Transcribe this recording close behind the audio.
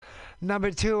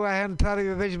Number 2, I hadn't thought of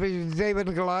your vision, David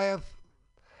and Goliath.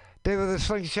 David the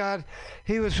Slingshot.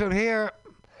 He was from here.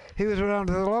 He was around,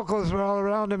 the locals were all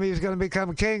around him. He was going to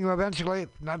become king eventually.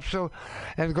 Not so.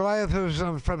 And Goliath was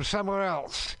from somewhere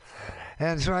else.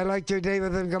 And so I liked your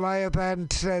David and Goliath. I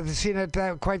hadn't seen it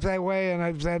quite that way,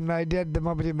 and I did the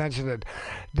moment you mentioned it.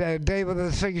 David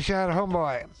the Slingshot,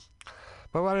 homeboy.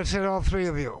 But I want to say to all three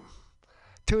of you,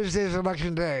 Tuesday is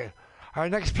Election Day. Our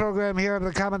next program here of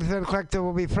the Common Thread Collective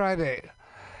will be Friday.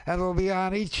 And we'll be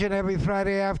on each and every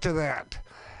Friday after that.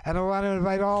 And I want to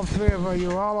invite all three of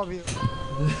you, all of you.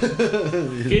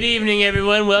 Good evening,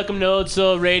 everyone. Welcome to Old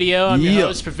Soul Radio. I'm your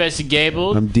host, Professor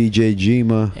Gable. I'm DJ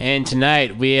Jima. And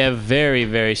tonight we have very,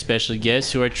 very special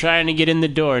guests who are trying to get in the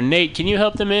door. Nate, can you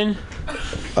help them in?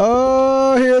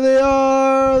 Oh, here they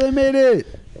are. They made it.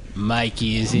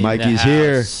 Mikey is in Mikey's the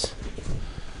here. house.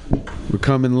 We're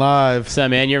coming live. What's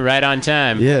up, man? You're right on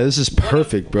time. Yeah, this is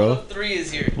perfect, bro. 1 of 3 is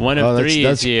here. One of three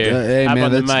is here. Hey, Hop man,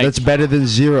 on the mic. that's better than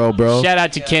 0, bro. Shout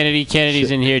out to Kennedy.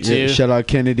 Kennedy's in here, too. Yeah, shout out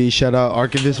Kennedy. Shout out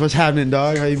Archivist. What's happening,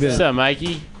 dog? How you been? What's up,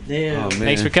 Mikey? Damn. Oh, man.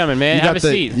 Thanks for coming, man. Have a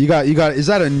seat. You got. Is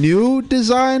that a new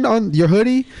design on your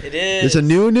hoodie? It is. It's a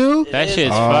new? That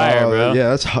shit's fire, bro. Yeah,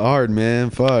 that's hard,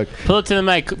 man. Fuck. Pull it to the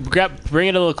mic. Bring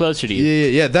it a little closer to you.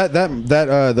 Yeah. That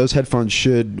those headphones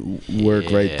should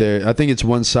work right there. I think it's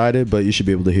one-sided, but you should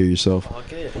be able to hear yourself.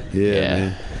 Okay. Yeah,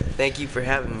 man. Thank you for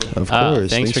having me. Of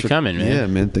course. Thanks for coming, man. Yeah,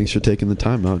 man. Thanks for taking the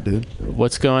time out, dude.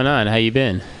 What's going on? How you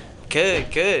been?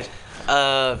 Good.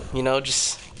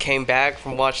 Just came back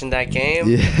from watching that game.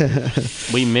 Yeah.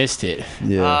 We missed it.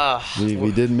 Yeah.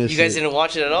 We did miss it. You guys didn't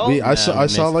watch it at all? I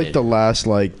saw like the last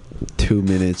 2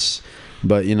 minutes.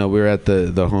 But, we were at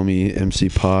the homie MC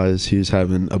Paz. He was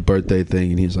having a birthday thing,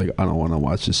 and he was like, I don't want to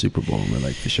watch the Super Bowl. And we're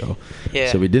like, for sure.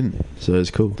 Yeah. So we didn't. So it's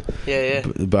cool. Yeah.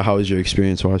 But how was your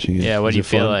experience watching it? Yeah, what do you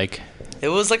feel like? It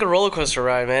was like a roller coaster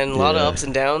ride, man. A lot of ups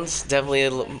and downs.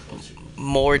 Definitely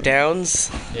more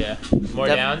downs. Yeah. More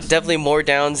downs? Definitely more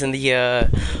downs in the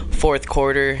fourth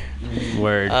quarter.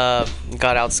 Word.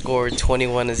 Got outscored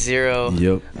 21-0.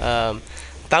 Yep.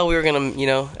 Thought we were going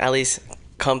to, at least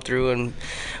come through and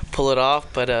pull it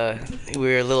off, but we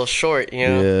were a little short,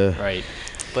 Yeah. Right.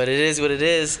 But it is what it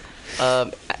is.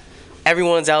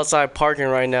 Everyone's outside parking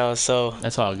right now, so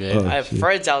That's all good. Oh. I have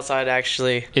friends outside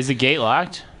actually. Is the gate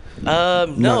locked?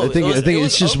 No, I think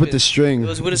it's just with the string. It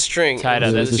was with a string. Tied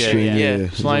up. Yeah, That's the good. string, Yeah. yeah.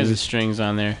 As long as the string's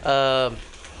on there.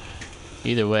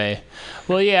 Either way.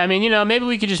 Well, yeah, I mean, maybe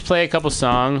we could just play a couple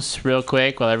songs real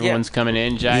quick while everyone's coming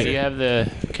in. Jai, do you have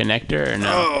the connector or no?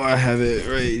 Oh, I have it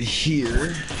right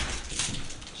here.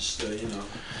 Just,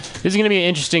 This is going to be an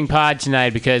interesting pod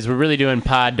tonight because we're really doing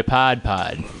pod to pod.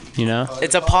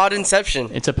 It's a pod inception.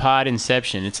 It's a pod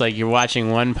inception. It's like you're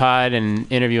watching one pod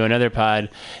and interview another pod,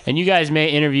 and you guys may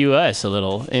interview us a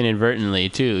little inadvertently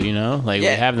too. We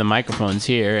have the microphones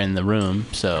here in the room,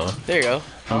 so There you go.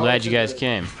 I'm glad you guys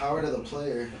came. Power to the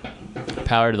player.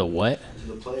 Power to the what? To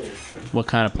the player. What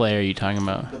kind of player are you talking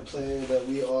about? The player that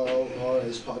we all are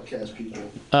as podcast people.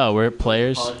 Oh, we're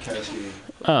players? Podcasting.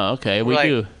 Oh, okay. We Like-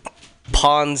 do.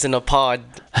 Pawns in a podcast.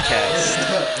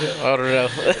 I don't know.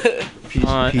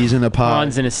 Peas in a pod.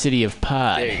 Pawns in a city of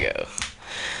pod. There you go.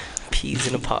 Peas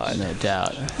in a pod. No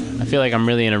doubt. I feel like I'm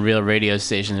really in a real radio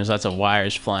station. There's lots of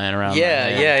wires flying around.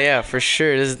 Yeah, for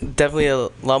sure. There's definitely a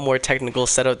lot more technical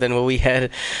setup than what we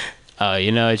had.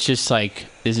 It's just like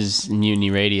this is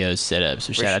MutinyRadio's setup.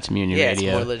 So shout out to MutinyRadio. Yeah, it's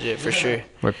more legit for sure.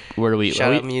 Where do we?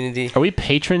 Shout out Munity. Are we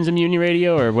patrons of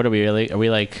MutinyRadio, or what are we really? Are we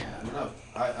like?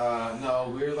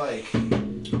 No, we're like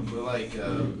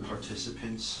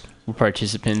participants. We're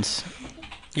participants.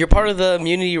 You're part of the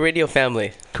MutinyRadio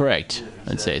family. Correct.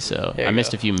 I'd say so. There I you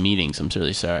missed go. a few meetings. I'm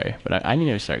really sorry, but I need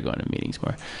to start going to meetings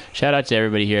more. Shout out to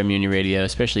everybody here at MutinyRadio,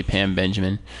 especially Pam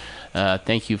Benjamin.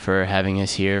 Thank you for having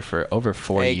us here for over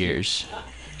 4 years.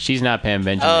 She's not Pam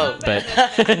Benjamin, but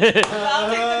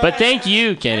but thank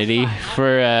you, Kennedy,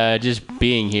 for just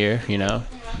being here.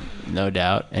 No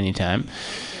doubt, anytime.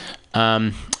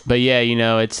 But yeah,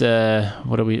 it's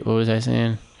what was I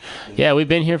saying? Yeah, we've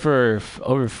been here for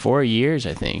over 4 years,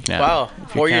 I think now. Wow,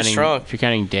 4 years strong. If you're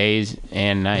counting days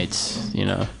and nights,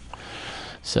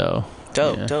 So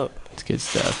Dope. It's good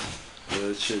stuff. Yeah,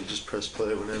 that shit, just press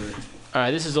play whenever. All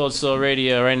right, this is Old Soul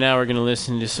Radio. Right now, we're gonna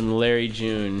listen to some Larry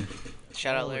June.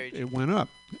 Shout out Larry. It went up,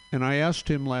 and I asked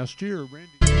him last year, Randy.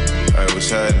 Alright, what's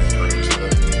happening?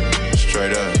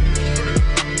 Straight up.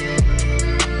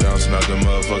 Bouncing out the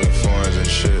motherfucking foreigns and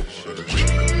shit.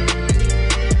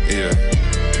 Yeah.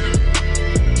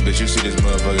 Bitch, you see this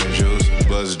motherfucking juice?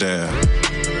 Buzz down.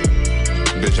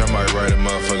 Bitch, I might write a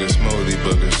motherfucking smoothie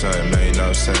book or something, man. You know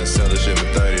what I'm saying? Sell this shit for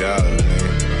 $30,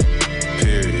 nigga.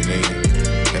 Period, nigga.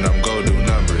 And I'm golden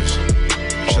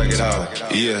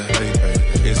out. Yeah,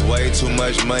 it's way too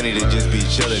much money to just be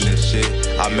chillin' and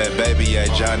shit. I met baby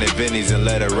at Johnny Vinny's and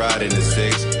let her ride in the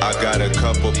 6. I got a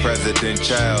couple President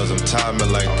Childs, I'm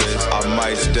timing like this. I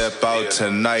might step out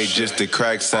tonight just to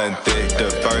crack something thick.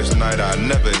 The first night I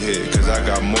never hit, cause I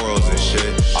got morals and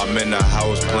shit. I'm in the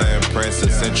house playing Prince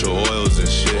Essential Oils and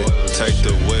shit. Take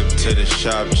the whip to the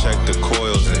shop, check the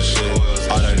coils and shit.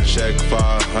 I done checked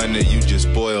 500, you just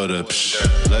spoiled her.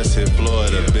 Let's hit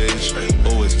Florida, bitch.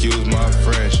 Oh, excuse my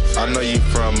French. I know you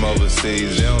from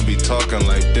overseas, they don't be talking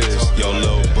like this. Yo,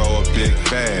 little bro, a big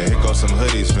fan. Here go some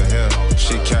hoodies for him.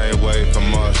 She came away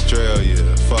from Australia,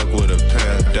 fuck with a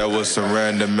pen. That was some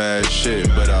random ass shit,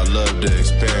 but I loved the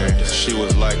experience. She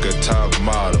was like a top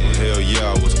model, hell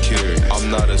yeah, I was curious. I'm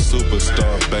not a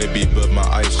superstar, baby, but my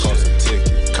ice cost a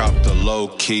ticket. Cop the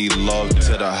low-key loft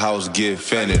till the house get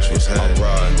finished. Was I'm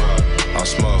riding, I'm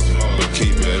smoking, but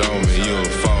keep it on me, you a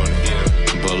phony.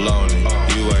 Baloney,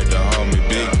 you ain't the homie,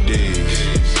 big D's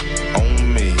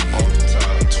on me.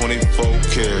 24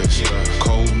 carats,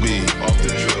 Kobe,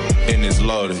 and it's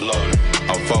loaded.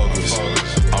 I'm focused,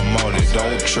 I'm on it,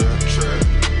 don't trip.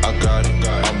 I got it,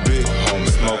 I'm big homie,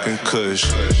 smoking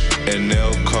kush and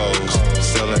nail codes,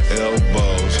 selling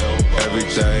elbows,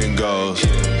 everything goes.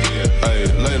 Hey,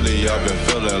 lately I've been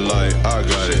feeling like I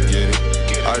gotta get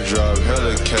it. I drop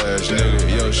hella cash,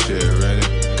 nigga, your shit ready.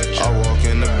 I walk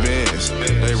in the Benz,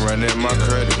 they running my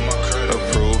credit.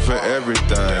 Approved for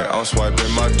everything, I'm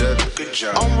swiping my debit.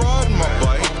 I'm riding my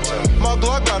bike, my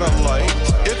Glock got a light.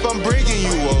 If I'm bringing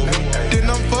you over, then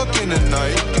I'm fucking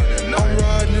tonight. I'm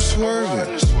riding and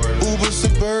swerving, Uber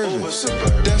Suburban.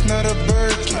 That's not a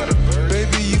Birkin,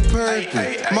 baby you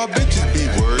perfect. My bitches be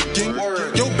working,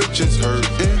 your bitches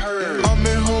hurting. I'm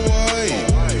in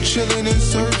Hawaii, chilling and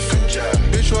surfing.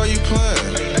 Bitch, why you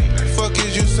playing? Fuck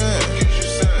is you saying?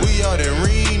 We out in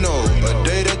Reno, a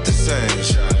date at the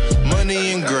Sands.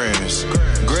 Money in grams,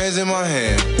 grands in my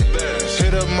hand.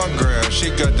 Hit up my gram, she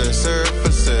got that syrup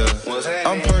for sale.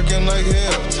 I'm perking like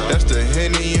hell, that's the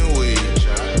Henny and weed.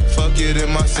 Fuck it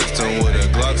in my system with a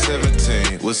Glock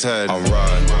 17. What's happening? I'm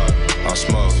riding, I'm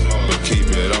smoking, but keep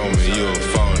it on me, you a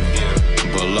phony.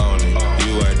 Baloney,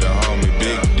 you ain't the homie,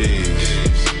 big D's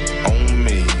on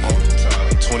me.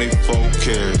 24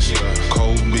 carats,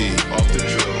 Kobe,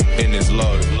 and it's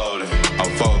loaded.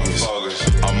 I'm focused,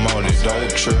 I'm on it, don't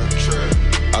trip.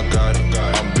 I got it,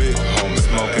 I'm big homie,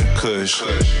 smoking kush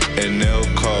and nail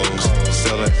codes,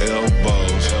 selling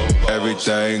elbows,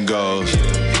 everything goes.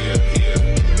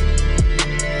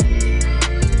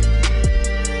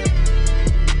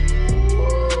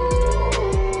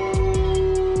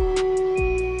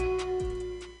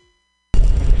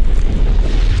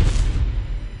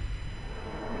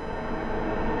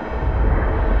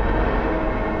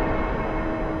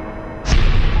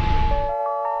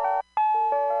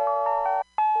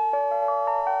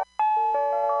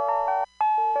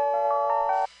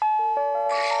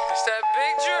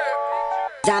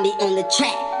 Zombie on the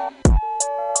track.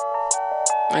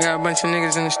 I got a bunch of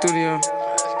niggas in the studio.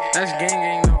 That's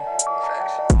gang though.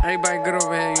 Everybody good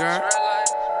over here, you heard?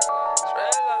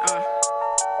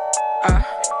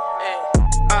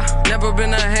 Never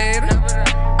been a hater.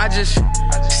 I just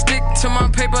stick to my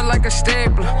paper like a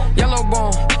stapler. Yellow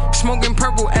bone, smoking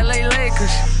purple, LA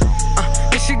Lakers.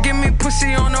 It should give me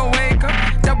pussy on the wake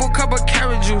up. Double cup of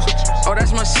carrot juice. Oh,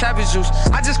 that's my savage juice.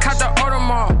 I just caught the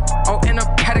Audemars. Oh, in a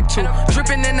paddock too.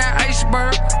 Dripping in that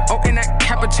iceberg. Oh, in that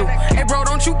capital. Hey, bro,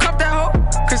 don't you cup that hoe?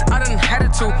 Cause I done had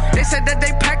it too. They said that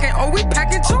they packing. Oh, we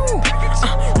packing too.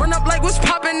 Run up like what's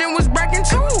popping and was bracking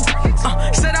too.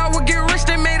 Said I would get rich,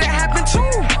 they made it happen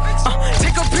too.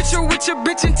 Take a picture with your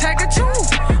bitch and tag her too.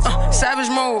 Savage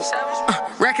mode.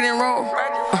 Racking and roll.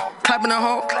 Clapping a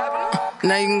hoe.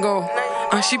 Now you can go.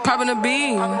 She popping a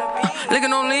bean,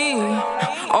 licking on lean.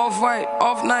 Off white,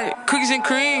 off night, cookies and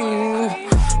cream.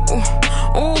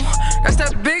 Ooh, that's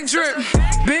that big drip,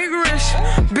 big wrist,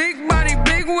 big body,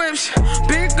 big whips,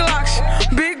 big glocks,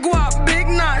 big guap, big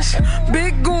knots,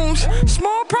 big goons,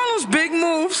 small problems, big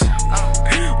moves.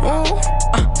 Ooh,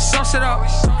 sauce it up.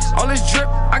 All this drip,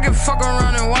 I can fuck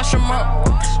around and wash them up.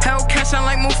 Hellcat sound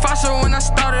like Mufasa when I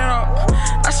started up.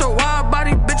 That's a wild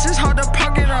body, bitch, it's hard to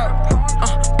pocket up.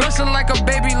 Bustin' like a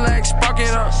baby leg, spark it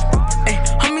up. Hey,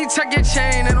 homie, take your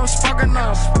chain, it don't spark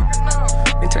enough.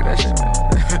 Hey, take that shit, man.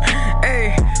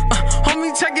 Hey,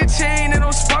 homie, take your chain, it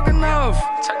don't spark enough.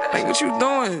 Like, what you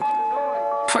doing?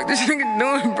 Fuck this nigga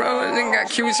doing, bro? This nigga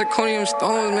got cubic zirconium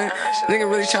stones, man. This nigga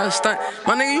really trying to stunt.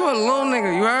 My nigga, you a little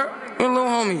nigga, you heard? You a little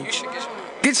homie.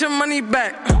 get your money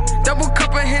back. Double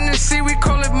cup of Hennessy, we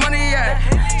call it money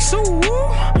at. So woo,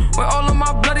 where all of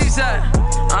my bloodies at?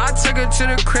 I took her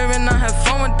to the crib and I had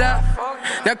fun with that.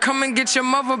 Now come and get your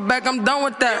mother back, I'm done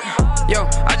with that. Yo,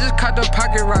 I just caught the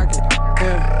pocket rocket.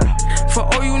 Yeah. For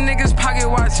all you niggas pocket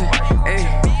watching. Ayy,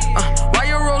 why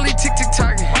your rollie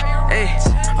tick-tick-tocking? Ayy,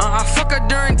 I fuck her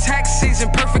during tax season,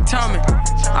 perfect timing.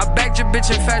 I bagged your bitch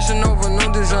in Fashion Nova,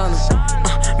 no designer.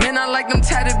 Man, I like them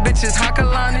tatted bitches,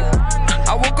 Hakalani.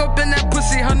 I woke up in that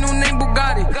pussy, her new name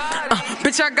Bugatti.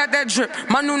 Bitch, I got that drip,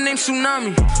 my new name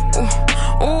Tsunami.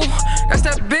 Ooh, that's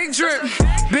that big drip,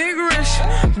 big wrist,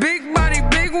 big body,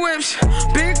 big whips,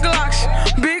 big glocks,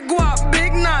 big guap,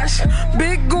 big knots,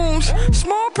 big goons,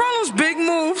 small problems, big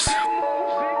moves.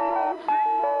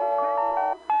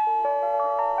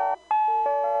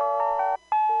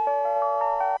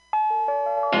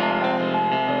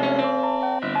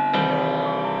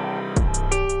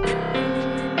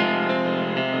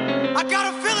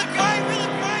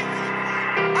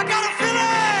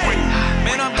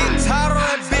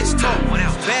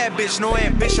 Bad bitch, no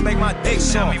ambition, make my dick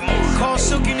soft. Call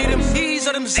Silky, need them P's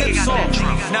or them zips off.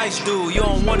 Nice dude, you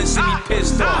don't wanna see me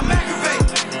pissed off. I'm aggravated,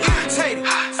 irritated,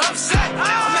 upset.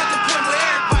 I'm at the point where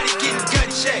everybody getting gut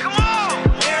checked.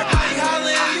 Everybody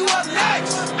hollering, you up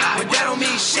next. But that don't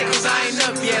mean shit, cause I ain't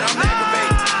up yet. I'm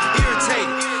aggravated, irritated,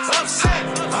 upset.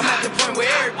 I'm at the point where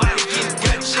everybody getting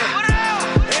gut checked.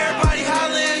 Everybody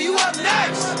hollering, you up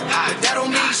next. But that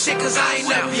don't mean shit, cause I ain't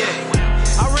up yet.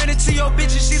 I ran into your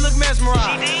bitch and she look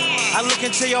mesmerized. I look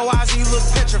into your eyes and you look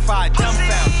petrified,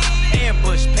 dumbfounded.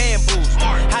 Ambush, bamboozled.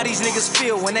 How these niggas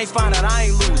feel when they find out I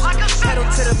ain't losing. Pedal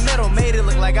to the metal, made it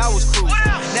look like I was cruising.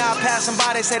 Now I pass them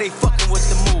by, they say they fucking with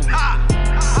the move.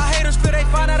 I hate them feel they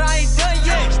find out I ain't done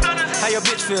yet. How your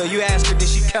bitch feel? You asked her, did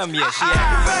she come yet? She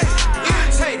aggravated,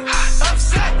 irritated,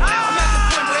 upset. I'm at the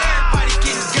point where everybody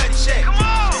getting gut checked.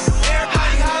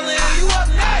 Everybody hollering, you up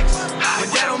next. But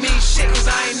that don't mean shit, cause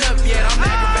I ain't up yet. I'm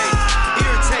aggravated,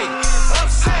 irritated,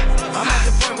 upset. I'm at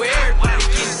the point where everybody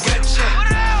getting gut checked.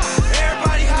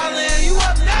 Everybody hollering, you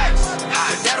up next.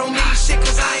 But that don't mean shit,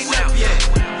 cause I ain't up yet.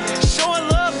 Showing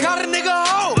love, got a nigga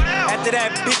home. After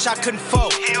that, bitch, I couldn't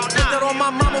fold. Put that on my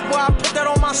mama, boy, I put that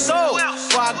on my soul.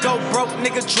 Before I go broke,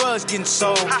 nigga, drugs getting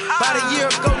sold. About a year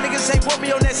ago, niggas ain't want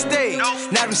me on that stage.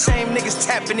 Now them same niggas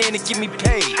tapping in to get me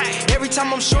paid. Every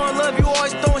time I'm showing love, you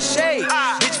always throwing shade.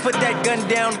 Bitch, put that gun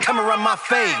down, come around my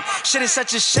fade. Shit is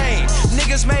such a shame.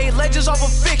 Niggas made legends off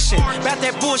of fiction. About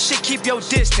that bullshit, keep your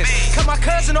distance. Cut my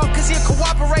cousin off cause he a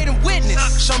cooperating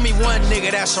witness. Show me one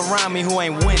nigga that's around me who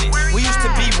ain't winning. We used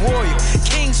to be royal,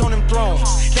 kings on them thrones.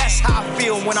 That's how I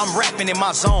feel when I'm rapping in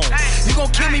my zone. You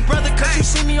gon' kill me, brother, cause you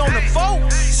see me on the phone?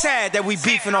 Sad that we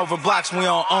beefing over blocks we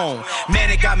don't own.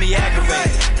 Man, it got me aggravated,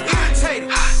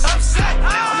 irritated, upset.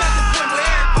 I'm at the point where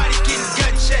everybody getting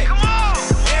gut checked.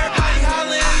 Everybody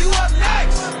hollering, you up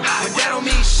next. But that don't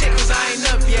mean shit, cause I ain't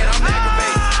up yet. I'm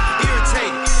aggravated,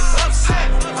 irritated, upset.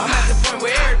 I'm at the point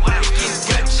where everybody getting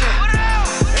gut checked.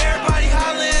 Everybody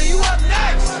hollering, you up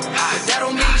next. But that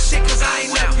don't mean shit, cause I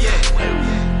ain't up yet.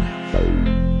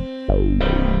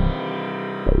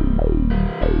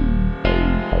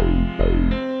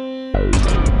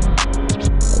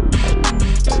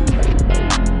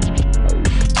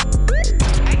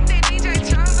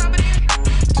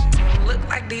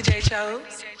 DJ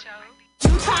Chose.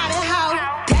 You tried it, hoe.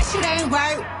 That shit ain't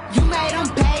work. You made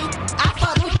him pay. I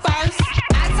fucked him first.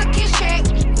 I took his check.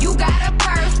 You got a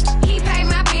purse. He paid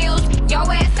my bills. Your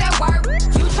ass at work.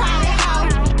 You tried it,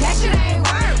 hoe. That shit ain't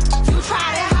work. You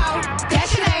tried it, hoe. That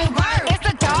shit ain't work. It's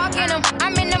a dog in him.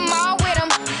 I'm in the mall with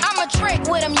him. I'm a trick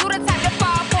with him. You the type to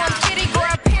fall for him. Shitty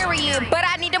girl, period. But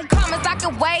I need them comments. I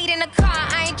can wait in the car.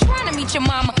 I ain't trying to meet your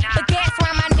mama. The gas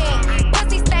around my neck.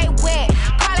 Pussy stay wet.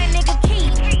 Call that nigga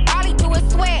Keith. All he do is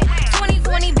sweat.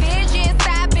 2020 vision,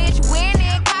 side bitch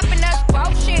winning. Copping us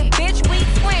bullshit, bitch, we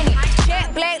 20.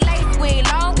 Jet black lace wig,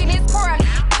 long and it's curly.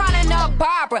 Calling up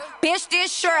Barbara, bitch,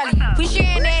 this Shirley. We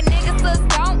sharing that nigga, sis,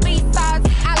 don't be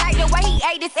saucy. I like the way he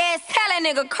ate his ass, tell that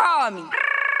nigga call me.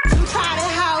 You tried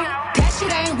it, hoe, that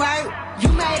shit ain't work. You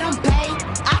made him pay,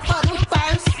 I fucked him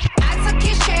first. I took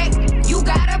his check, you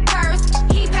got a purse.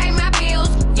 He paid my bills,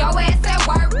 your ass at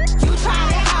work. You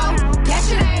tried it, hoe, that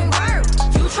shit ain't work.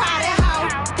 You tried it, hoe,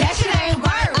 that shit ain't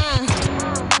work.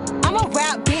 I'm a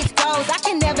rap bitch goes, I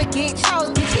can never get chose.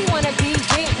 Bitch, he wanna be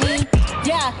with me,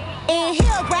 yeah. And he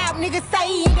a rap nigga, say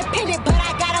he independent, but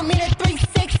I got him in a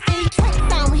 360. Trick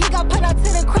some, he gon' pull up to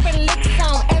the crib and lick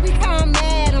some. Every time I'm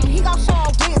mad him, he gon' show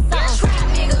up with some. Trap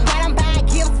nigga, got him buying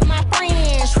gifts for my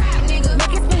friends. Trap nigga,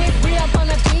 make it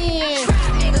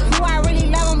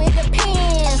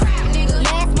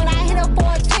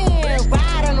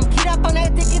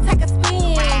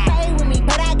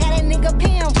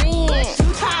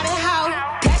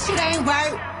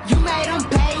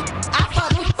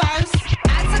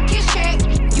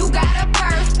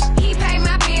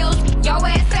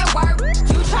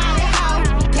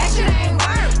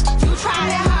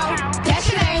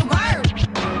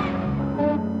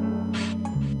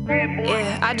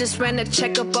just ran a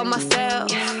checkup on myself.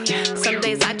 Some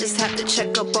days I just have to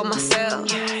check up on myself.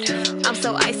 I'm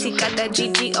so icy, got that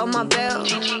GG on my belt.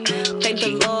 Thank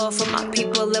the Lord for my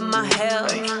people in my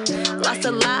health. Lost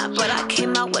a lot, but I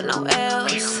came out with no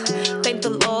L's. Thank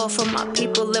the Lord for my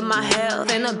people in my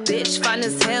health. And a bitch fine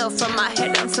as hell from my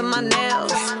head down to my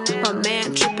nails. My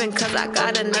man tripping cause I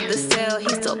got another cell. He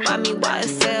still buy me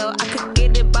YSL. I could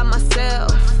get it by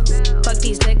myself. Fuck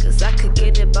these niggas, I could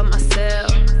get it by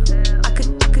myself. I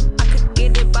could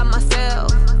get it by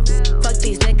myself. Fuck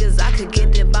these niggas, I could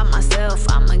get it by myself.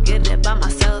 I'ma get it by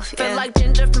myself, yeah. Feel like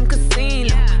Ginger from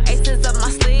Casino. Aces up my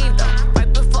sleeve though.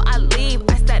 Right before I leave,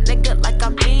 ice that nigga like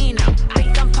I'm Dino.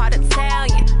 Think I'm part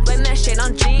Italian, blame that shit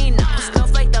on Gino.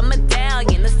 Snowflake the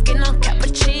medallion, the skin on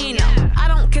cappuccino. I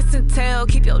don't kiss and tell,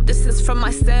 keep your distance from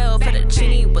myself. At a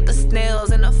genie with the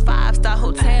snails in a 5-star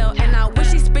hotel. And I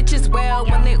wish these bitches well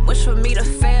when they wish for me to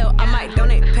fail. I might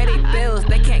donate petty bills,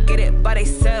 they can't get it by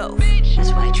themselves.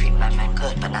 That's why I treat my men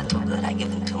good, but not too good. I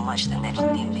give them too much, then they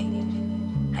don't need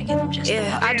me. I give them just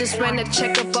enough. I just ran a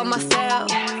checkup on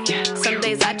myself. Some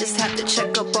days I just have to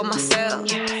check up on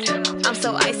myself. I'm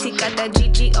so icy, got that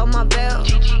GG on my belt.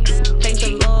 Thank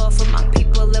the Lord for my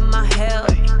people in my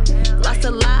health. Lost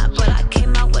a lot, but I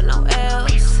came out with no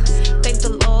L's. Thank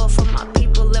the Lord for my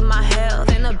people in my health.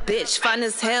 And a bitch fine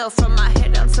as hell from my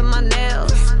head down to my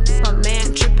nails. My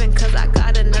man tripping cause I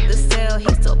got another cell. He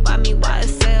still buy me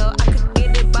YSL. I could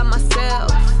get it by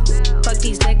myself. Fuck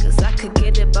these niggas, I could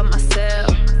get it by myself.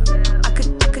 I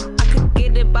could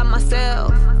get it by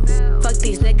myself. Fuck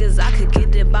these niggas, I could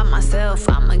get it by myself.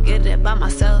 I'ma get it by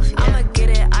myself, yeah. I'ma get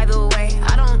it either way.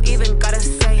 I don't even gotta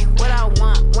say what I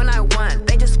want when I want.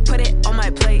 They just put it on my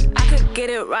plate. I could get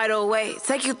it right away.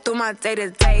 Take you through my day to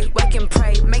day. Wake and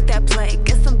pray, make that play.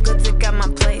 Get some good to get my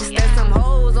place. There's some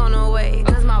hoes on the way,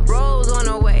 cause my bros on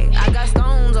the way. I got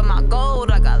stones on my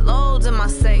gold, I got loads in my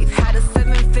safe. Had a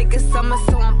 7-figure summer,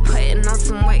 so I'm putting on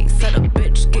some weight. Said a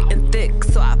bitch getting thick,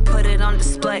 so I put it on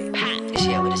display. This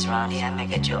year with this round here, I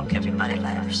make a joke, everybody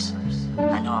laughs.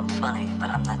 I know I'm funny, but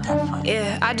I'm not that funny.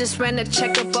 Yeah, I just ran a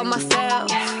checkup on myself.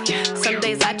 Some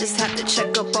days I just have to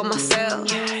check up on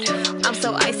myself. I'm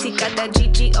so icy, got that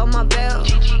GG on my belt.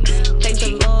 Thank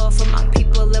the Lord for my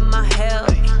people in my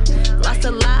health. Lost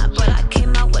a lot, but I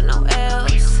came out with no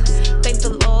L's. Thank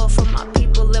the Lord for my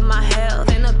people in my health.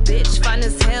 And a bitch fine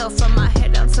as hell from my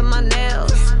head down to my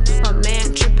nails. My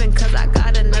man tripping cause I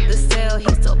got another cell. He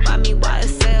still buy me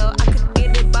YSL. I could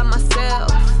get it by myself.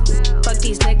 Fuck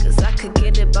these niggas, I could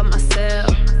get it by myself.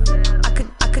 I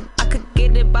could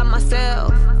get it by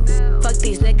myself. Fuck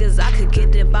these niggas, I could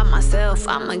get it by myself.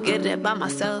 I'ma get it by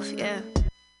myself, yeah.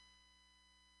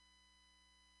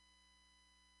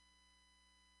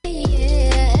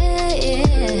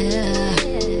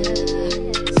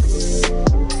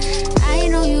 I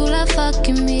know you love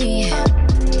fucking me.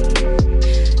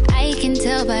 I can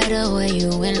tell by the way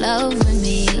you in love with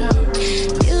me.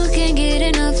 You can't get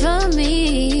enough of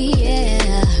me,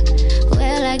 yeah.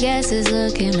 Well, I guess it's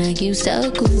looking like you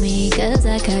stuck with me, cause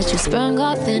I got you sprung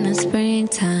off in the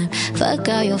springtime. Fuck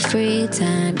all your free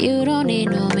time. You don't need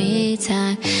no me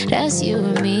time. That's you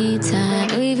and me time.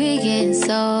 We be getting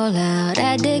so loud.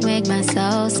 That dick make my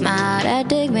soul smile. That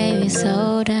dick made me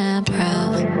so damn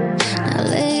proud. Now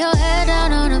lay your head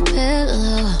down on a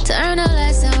pillow. Turn the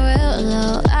lights down real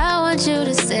low. I want you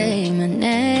to say my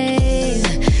name.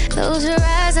 Close your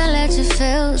eyes and let your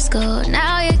feels go.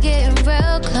 Now you're getting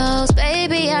real close.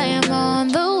 Baby, I am on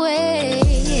the way.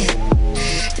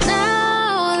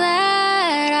 Now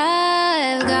that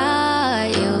I've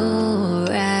got you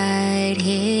right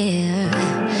here,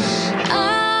 I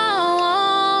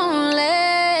won't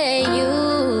let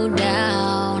you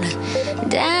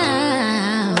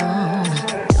down.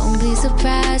 Don't be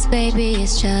surprised, baby,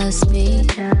 it's just me.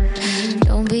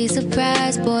 Don't be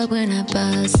surprised, boy, when I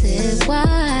bust it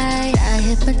wide. I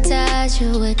hypnotize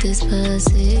you with this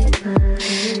pussy.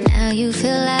 Now you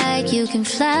feel like you can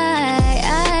fly.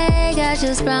 I got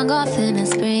you sprung off in the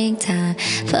springtime.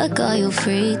 Fuck all your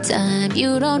free time.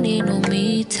 You don't need no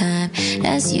me time.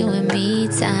 That's you and me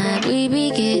time. We be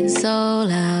getting so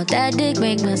loud. That dick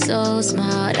make my soul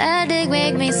smile. That dick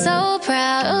make me so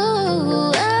proud.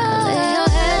 Ooh, lay your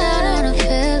head out on a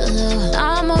pillow.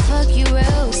 I'ma fuck you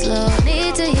real slow.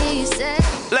 Need to hear you say.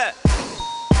 Look,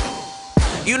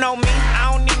 you know me,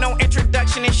 I don't need no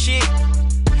introduction and shit.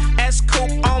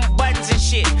 S-coupe on buttons and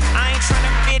shit. I ain't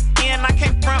tryna fit in, I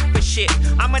can't front for shit.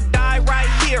 I'ma die right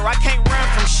here, I can't run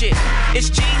from shit. It's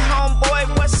G,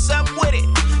 homeboy, what's up with it?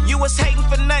 You was hating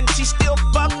for nothing, she still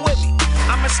fuck with me.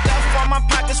 I'ma stuff all my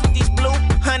pockets with these blue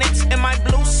hundreds and my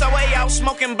blue So way out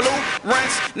smoking blue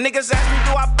runs. Niggas ask me,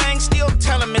 do I bang? Still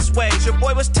tell him his ways. Your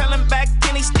boy was telling back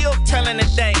then, he still telling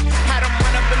today. Had him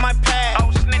run up in my pad.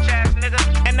 Oh, snitch ass nigga.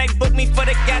 And they booked me for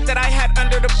the gap that I had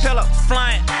under the pillow.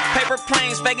 Flying paper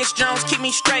planes, Vegas Jones keep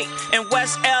me straight. In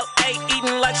West LA,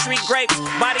 eating luxury grapes.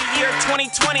 By the year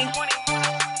 2020,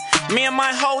 me and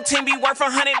my whole team be worth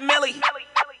 100 milli.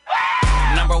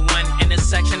 Number one in the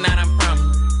section that I'm from.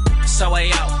 So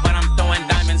way out, but I'm throwing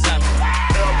diamonds up.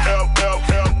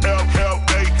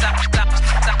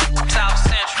 South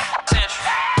Central.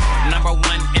 Number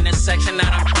one in the section that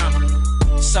I'm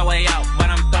from. So way out, but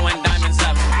I'm throwing diamonds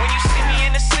up. When you see me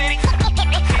in the city,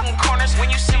 hitting corners. When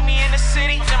you see me in the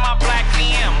city, in my black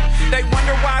BM. They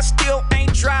wonder why I still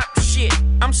ain't dropped shit.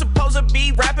 I'm supposed to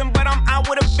be rapping, but I'm out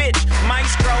with a bitch.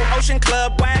 Maestro, Ocean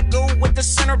Club, Wagyu with the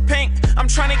center pink. I'm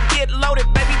trying to get loaded,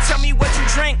 baby, tell me what you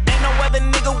drink. Ain't no other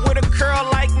nigga with a curl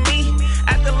like me.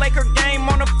 At the Laker game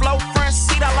on the floor, front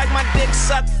seat, I like my dick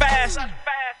suck fast.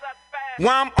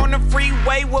 While I'm on the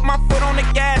freeway with my foot on the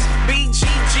gas.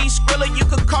 BGG Skrilla, you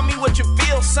could call me what you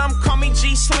feel. Some call me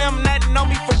G Slim, that know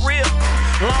me for real.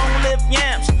 Long live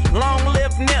Yams, long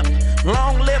live Nip,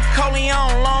 long live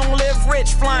Coleon, long live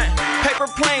Rich. Flying paper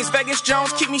planes, Vegas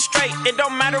Jones keep me straight. It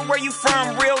don't matter where you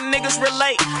from, real niggas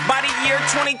relate. By the year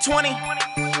 2020,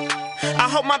 I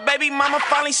hope my baby mama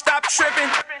finally stop tripping.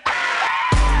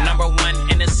 Number one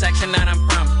in the section that I'm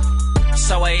from.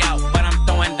 So way out, but I'm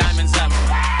throwing diamonds up.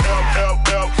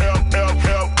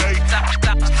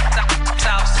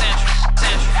 South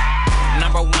Central.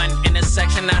 Number one in the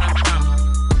section that I'm from.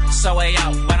 So way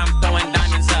out, but I'm throwing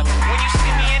diamonds up. When you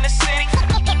see me in the city,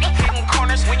 hitting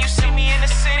corners. When you see me in the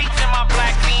city, in my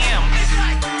black BM.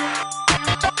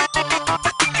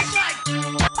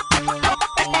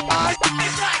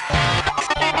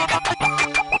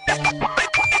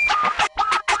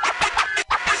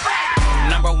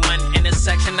 Number one in the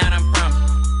section that I'm from.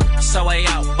 So way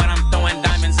out, but I'm throwing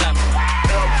diamonds up.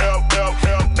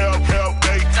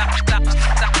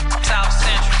 South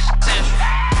Central.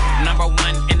 Number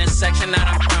one in the section that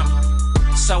I'm from.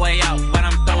 So way out, but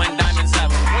I'm throwing diamonds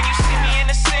up. When you see me in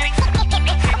the city,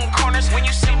 hitting corners. When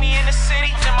you see me in the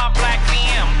city, in my black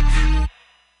BM.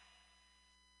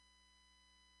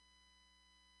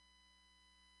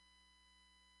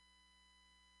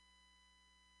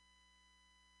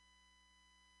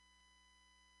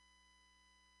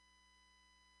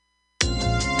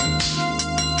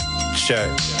 Check.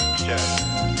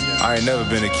 I ain't never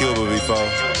been to Cuba before,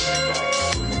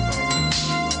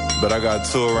 but I got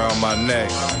two around my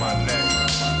neck.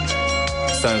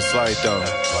 Something slight though.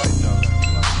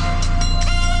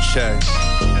 Check.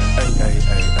 Hey.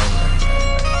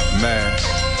 Man.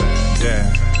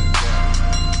 Damn.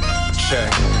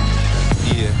 Check.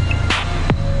 Yeah.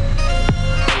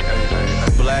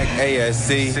 Black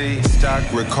ASC, stock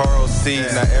Recaro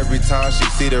seats. Now every time she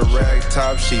see the rag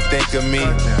top, she think of me.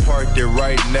 Parked it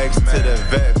right next to the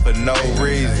vet for no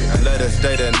reason. Let her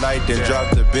stay the night, then drop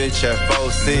the bitch at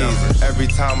 4 seasons. Every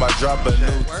time I drop a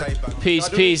new tape.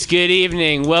 Peace. Good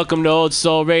evening. Welcome to Old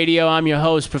Soul Radio. I'm your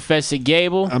host, Professor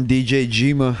Gable. I'm DJ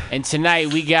Jima. And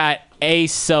tonight we got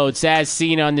ASOTs, as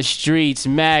seen on the streets,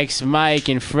 Max, Mike,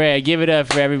 and Fred. Give it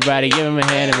up for everybody. Give them a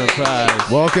hand of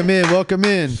applause. Welcome in. What's up,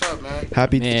 man?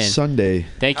 Happy Sunday.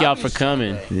 Thank y'all for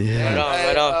coming. Yeah.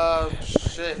 Right on.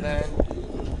 Shit, man.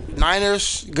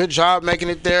 Niners, good job making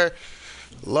it there.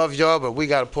 Love y'all, but we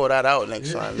got to pull that out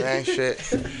next time, man. Shit.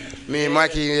 Me and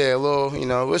Mikey, yeah, a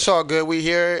little, it's all good. We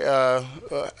here,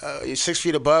 6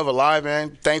 feet above, alive,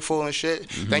 man. Thankful and shit.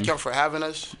 Mm-hmm. Thank y'all for having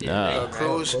us.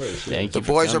 Cruise. Thank you. The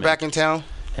boys are back in town.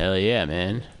 Hell yeah,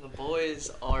 man. The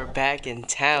boys are back in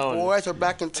town.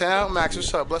 Max,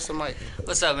 what's up? Bless the mic.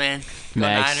 What's up, man? Go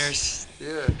Max. Niners.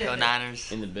 Yeah. Go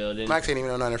Niners. In the building. Max ain't even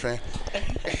no Niner fan.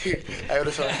 Hey,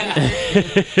 what's up? I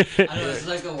know, it's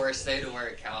like the worst day to wear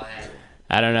a cow hat.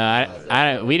 I don't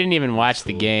know. We didn't even watch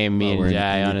the game, me and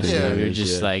Jai, honestly. Yeah. We were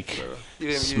just like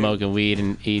smoking weed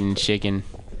and eating chicken.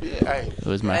 Yeah, It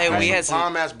was my we favorite. had some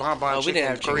bomb-ass bonbon chicken. We didn't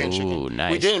have Korean chicken. Ooh,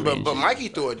 nice. We didn't, Korean but Mikey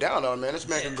threw it down though, man. This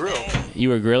man can grill. You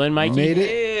were grilling, Mikey? Made it?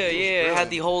 Yeah. It had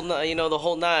the whole, the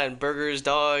whole nine: burgers,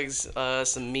 dogs,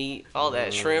 some meat, all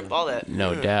that, shrimp, all that.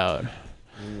 No doubt.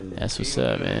 That's what's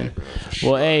up, man.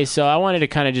 Well, hey, so I wanted to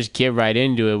kind of just get right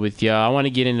into it with y'all. I want to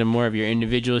get into more of your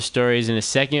individual stories in a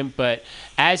second, but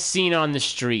as seen on the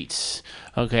streets,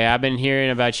 okay, I've been hearing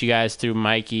about you guys through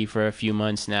Mikey for a few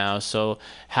months now. So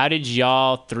how did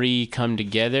y'all three come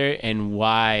together, and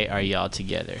why are y'all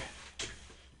together?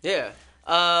 Yeah.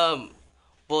 Well,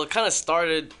 it kind of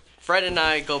started, Fred and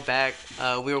I go back,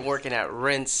 we were working at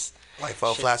Rinse. Like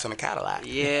 4 flats on a Cadillac.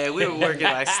 Yeah, we were working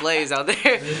like slaves out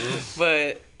there.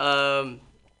 But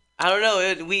I I don't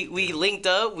know. We linked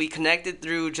up. We connected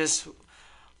through just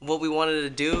what we wanted to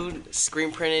do,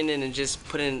 screen printing and just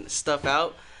putting stuff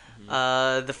out.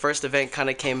 The first event kind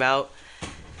of came out,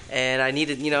 and I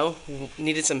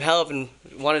needed some help and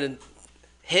wanted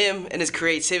him and his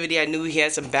creativity. I knew he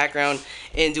had some background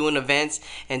in doing events,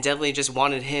 and definitely just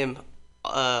wanted him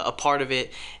a part of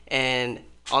it and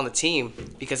on the team,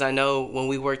 because I know when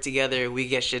we work together, we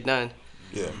get shit done.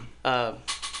 Yeah.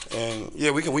 And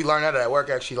yeah, we learned that at work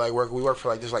actually. Like we work for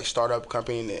like this like startup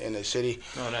company in the city.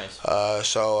 Oh, nice.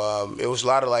 So it was a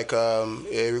lot of like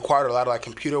it required a lot of like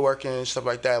computer work and stuff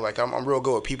like that. Like I'm real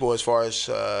good with people as far as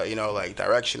like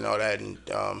direction and all that. And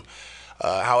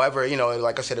however,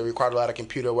 like I said, it required a lot of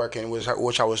computer work, and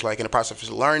which I was like in the process of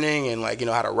learning, and like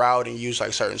how to route and use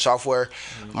like certain software.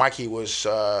 Mikey was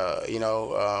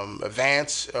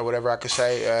advanced or whatever I could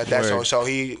say at that. So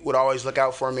he would always look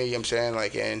out for me. You know what I'm saying,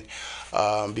 like, and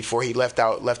before he left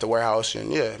the warehouse,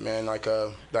 and yeah, man, like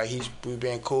we've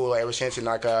been cool like ever since, and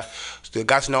like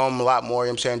got to know him a lot more. You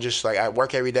know what I'm saying, just like I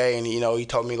work every day, and he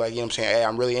told me like, you know what I'm saying, hey,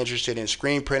 I'm really interested in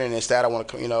screen printing. Instead, I want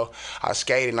to I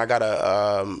skate, and I got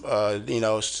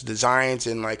designs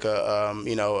and like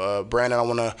a brand that I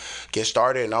want to get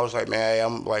started. And I was like, man, hey,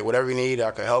 I'm like, whatever you need,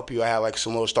 I can help you. I had like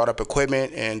some little startup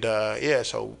equipment, and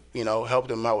so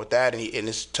helped him out with that, and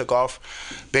this took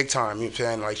off big time. You know what I'm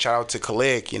saying, like shout out to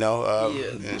Khalid,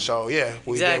 and so yeah,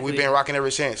 we've been rocking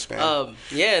ever since, man.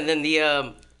 And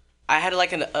then I had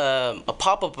like a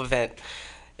pop-up event.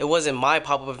 It wasn't my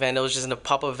pop-up event. It was just a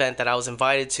pop-up event that I was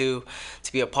invited to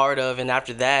be a part of. And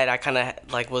after that, I kind of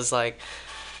like was like,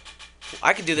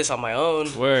 I could do this on my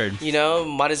own. Word.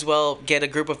 Might as well get a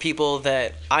group of people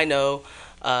that I know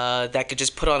that could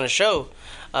just put on a show.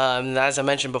 As I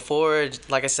mentioned before,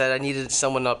 like I said, I needed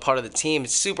someone a part of the team.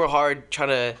 It's super hard trying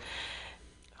to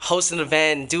host an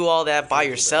event and do all that by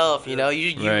yourself. You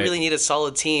really need a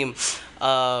solid team.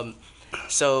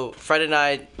 So Fred and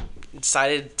I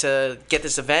decided to get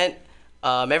this event.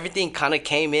 Everything kind of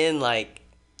came in like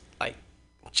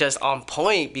just on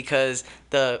point, because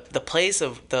the place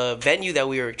of the venue that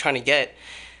we were trying to get,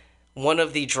 one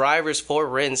of the drivers for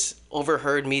Rinse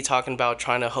overheard me talking about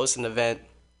trying to host an event.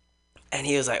 And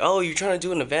he was like, oh, you're trying to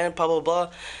do an event, blah, blah,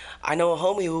 blah. I know a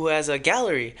homie who has a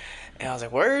gallery. And I was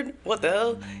like, word? What the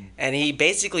hell? And he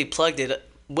basically plugged it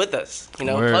with us,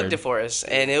 plugged it for us.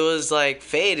 And it was like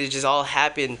fate. It just all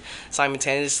happened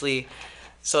simultaneously.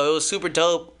 So it was super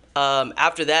dope.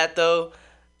 After that, though,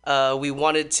 we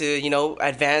wanted to,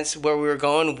 advance where we were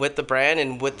going with the brand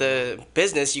and with the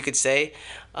business, you could say.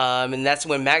 And that's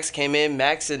when Max came in.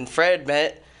 Max and Fred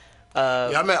met.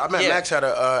 I met Max at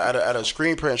a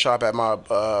screen print shop at my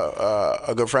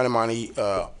a good friend of mine. He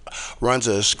runs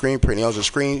a screen print. He owns a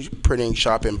screen printing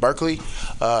shop in Berkeley.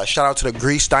 Shout out to the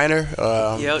Grease Diner.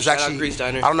 Shout out Grease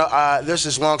Diner. I don't know. There's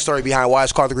this long story behind why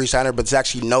it's called the Grease Diner, but it's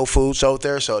actually no food sold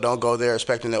there, so don't go there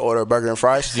expecting to order a burger and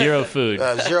fries. Zero food.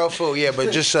 Zero food. Yeah,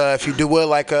 but just if you do would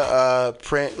like a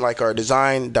print, like or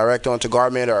design direct onto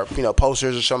garment, or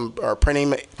posters or some or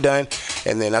printing done,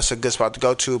 and then that's a good spot to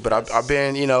go to. But I've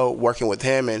been working with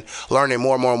him and learning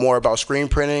more and more about screen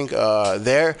printing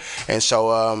there, and so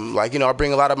I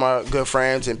bring a lot of my good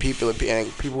friends and people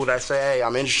that say, hey,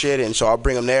 I'm interested, and so I'll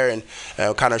bring them there and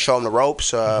kind of show them the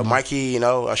ropes. Mikey,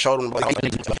 I showed him.